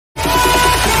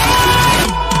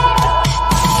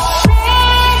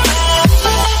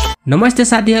नमस्ते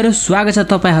साथीहरु, स्वागत छ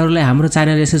तपाईहरुलाई हाम्रो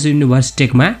च्यानल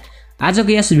ssuniversetech मा।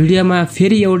 आजको यस भिडियोमा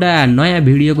फेरि एउटा नयाँ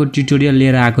भिडियोको ट्युटोरियल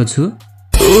लिएर आएको छु।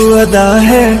 तू अदा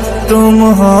है, तू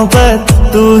मोहब्बत,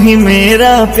 तू ही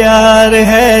मेरा प्यार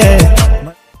है।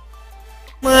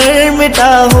 मैं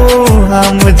मिटा हूँ,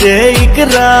 हाँ मुझे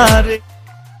इकरार,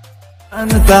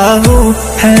 जानता हूँ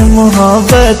है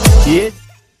मोहब्बत ये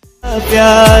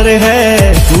प्यार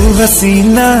है। तू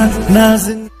हसीना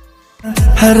नाज़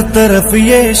हर तरफ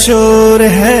ये शोर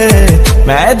है,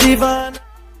 मैं दीवाना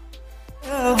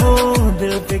हूँ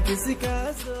दिल पे किसी का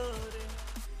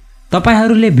जोर।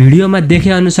 तपाईहरुले भिडियोमा देखे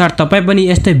अनुसार तपाई पनि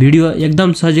यस्तै भिडियो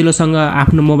एकदम सजिलोसँग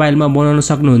आफ्नो मोबाइलमा बनाउन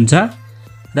सक्नुहुन्छ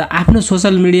र आफ्नो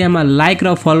सोशल मिडियामा लाइक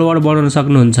र फलोवर बढाउन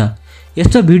सक्नुहुन्छ।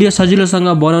 यस्तो भिडियो सजिलोसँग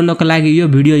बनाउनको लागि यो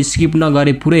भिडियो स्किप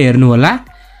नगरे पुरै हेर्नु होला।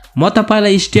 म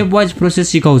तपाईलाई स्टेप वाइज प्रोसेस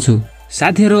सिकाउँछु।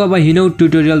 साथीहरु, अब हिँडौं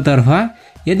ट्युटोरियल तर्फ।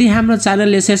 यदि हाम्रो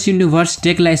च्यानल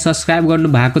ssuniversetech लाई सब्स्क्राइब गर्नु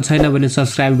भएको छैन भने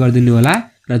सब्स्क्राइब गरिदिनु होला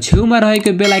र छेउमा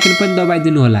रहेको बेल आइकन पनि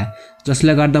दबाइदिनु होला,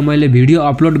 जसले गर्दा मैले भिडियो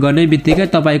अपलोड गर्ने बित्तिकै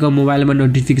तपाईको मोबाइलमा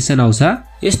नोटिफिकेसन आउँछ।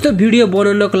 यस्तो भिडियो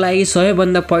बनाउनको लागि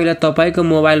सबैभन्दा पहिला तपाईको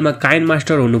मोबाइलमा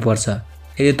काइनमास्टर हुनुपर्छ।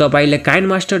 यदि तपाईले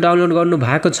काइनमास्टर डाउनलोड गर्नु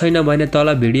भएको छैन भने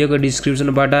तल भिडियोको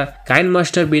डिस्क्रिप्सनबाट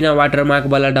काइनमास्टर बिना वाटरमार्क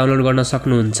वाला डाउनलोड गर्न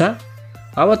सक्नुहुन्छ।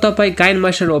 अब तपाई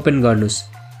काइनमास्टर ओपन गर्नुस्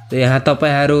र यहाँ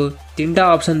तपाईहरु तीनटा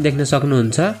अप्सन देख्न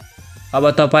सक्नुहुन्छ। अब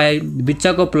तपाई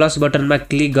बिचको प्लस बटनमा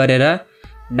क्लिक गरेर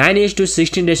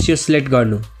 9:16 रेशियो सिलेक्ट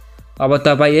गर्नु। अब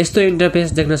तपाई यस्तो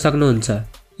इन्टरफेस देख्न सक्नुहुन्छ।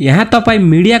 यहाँ तपाई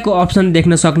मिडियाको अप्सन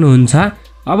देख्न सक्नुहुन्छ।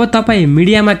 अब तपाई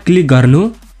मिडियामा क्लिक गर्नु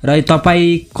र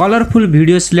तपाई कलरफुल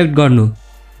भिडियो सिलेक्ट गर्नु,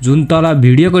 जुन तल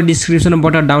भिडियोको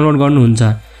डिस्क्रिप्सनबाट डाउनलोड गर्नुहुन्छ।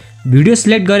 भिडियो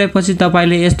सिलेक्ट गरेपछि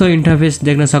तपाईले यस्तो इन्टरफेस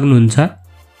देख्न सक्नुहुन्छ।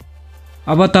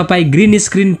 अब तपाई ग्रीन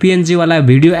स्क्रिन PNG वाला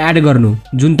भिडियो एड गर्नु,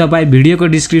 जुन तपाई भिडियोको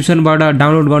डिस्क्रिप्सनबाट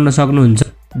डाउनलोड गर्न सक्नुहुन्छ।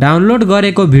 डाउनलोड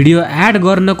गरेको भिडियो एड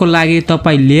गर्नको लागि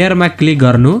तपाई लेयरमा क्लिक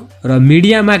गर्नु र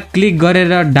मिडियामा क्लिक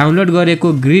गरेर डाउनलोड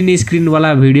गरेको ग्रीन स्क्रिन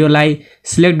वाला भिडियोलाई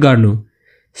सिलेक्ट गर्नु।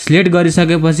 सिलेक्ट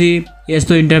गरिसकेपछि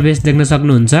यस्तो इन्टरफेस देख्न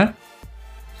सक्नुहुन्छ।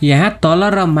 यहाँ तल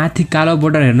र माथि कालो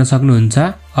बोर्डर हेर्न सक्नुहुन्छ।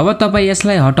 अब तपाई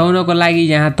यसलाई हटाउनको लागि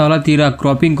यहाँ तलतिर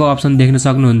क्रपिङको अप्सन देख्न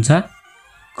सक्नुहुन्छ।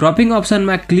 क्रपिङ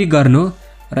अप्सनमा क्लिक गर्नु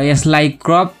र यसलाई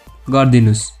क्रप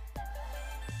गर्दिनुस्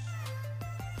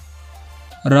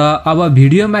र अब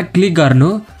भिडियोमा क्लिक गर्नु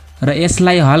र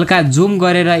यसलाई हल्का जुम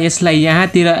गरेर यसलाई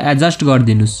यहाँतिर एडजस्ट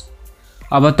गर्दिनुस्।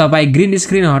 अब तपाई ग्रीन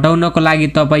स्क्रिन हटाउनको लागि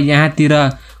तपाई यहाँतिर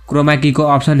क्रोमा कीको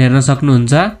अप्सन हेर्न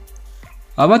सक्नुहुन्छ।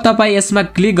 अब तपाई यसमा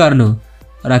क्लिक गर्नु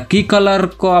र की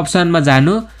कलरको अप्सनमा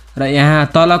जानु र यहाँ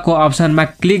तलको अप्सनमा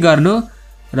क्लिक गर्नु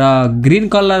र ग्रीन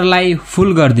कलरलाई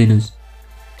फुल गर्दिनुस्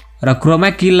र क्रोमा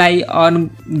कीलाई अन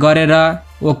गरेर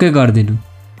ओके गर्दिनु।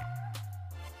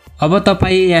 अब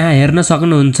तपाई यहाँ हेर्न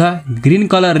सक्नुहुन्छ ग्रीन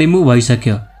कलर रिमुभ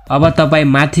भइसक्यो। अब तपाई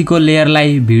माथिको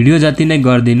लेयरलाई भिडियो जति नै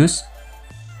गर्दिनुस्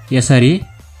यसरी।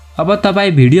 अब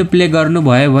तपाई भिडियो प्ले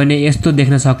गर्नुभयो भने यस्तो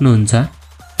देख्न सक्नुहुन्छ।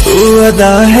 तू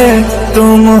अदा है, तू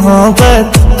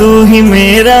मोहब्बत, तू ही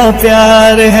मेरा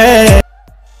प्यार है।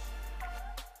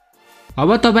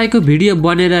 अब तपाईको भिडियो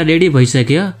बनेर रेडी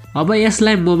भइसक्यो। अब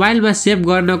यसलाई मोबाइलमा सेभ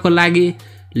गर्नको लागि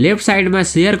लेफ्ट साइडमा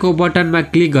शेयरको बटनमा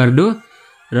क्लिक गर्नु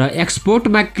र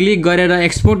एक्सपोर्टमा क्लिक गरेर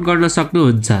एक्सपोर्ट गर्न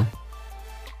सक्नुहुन्छ।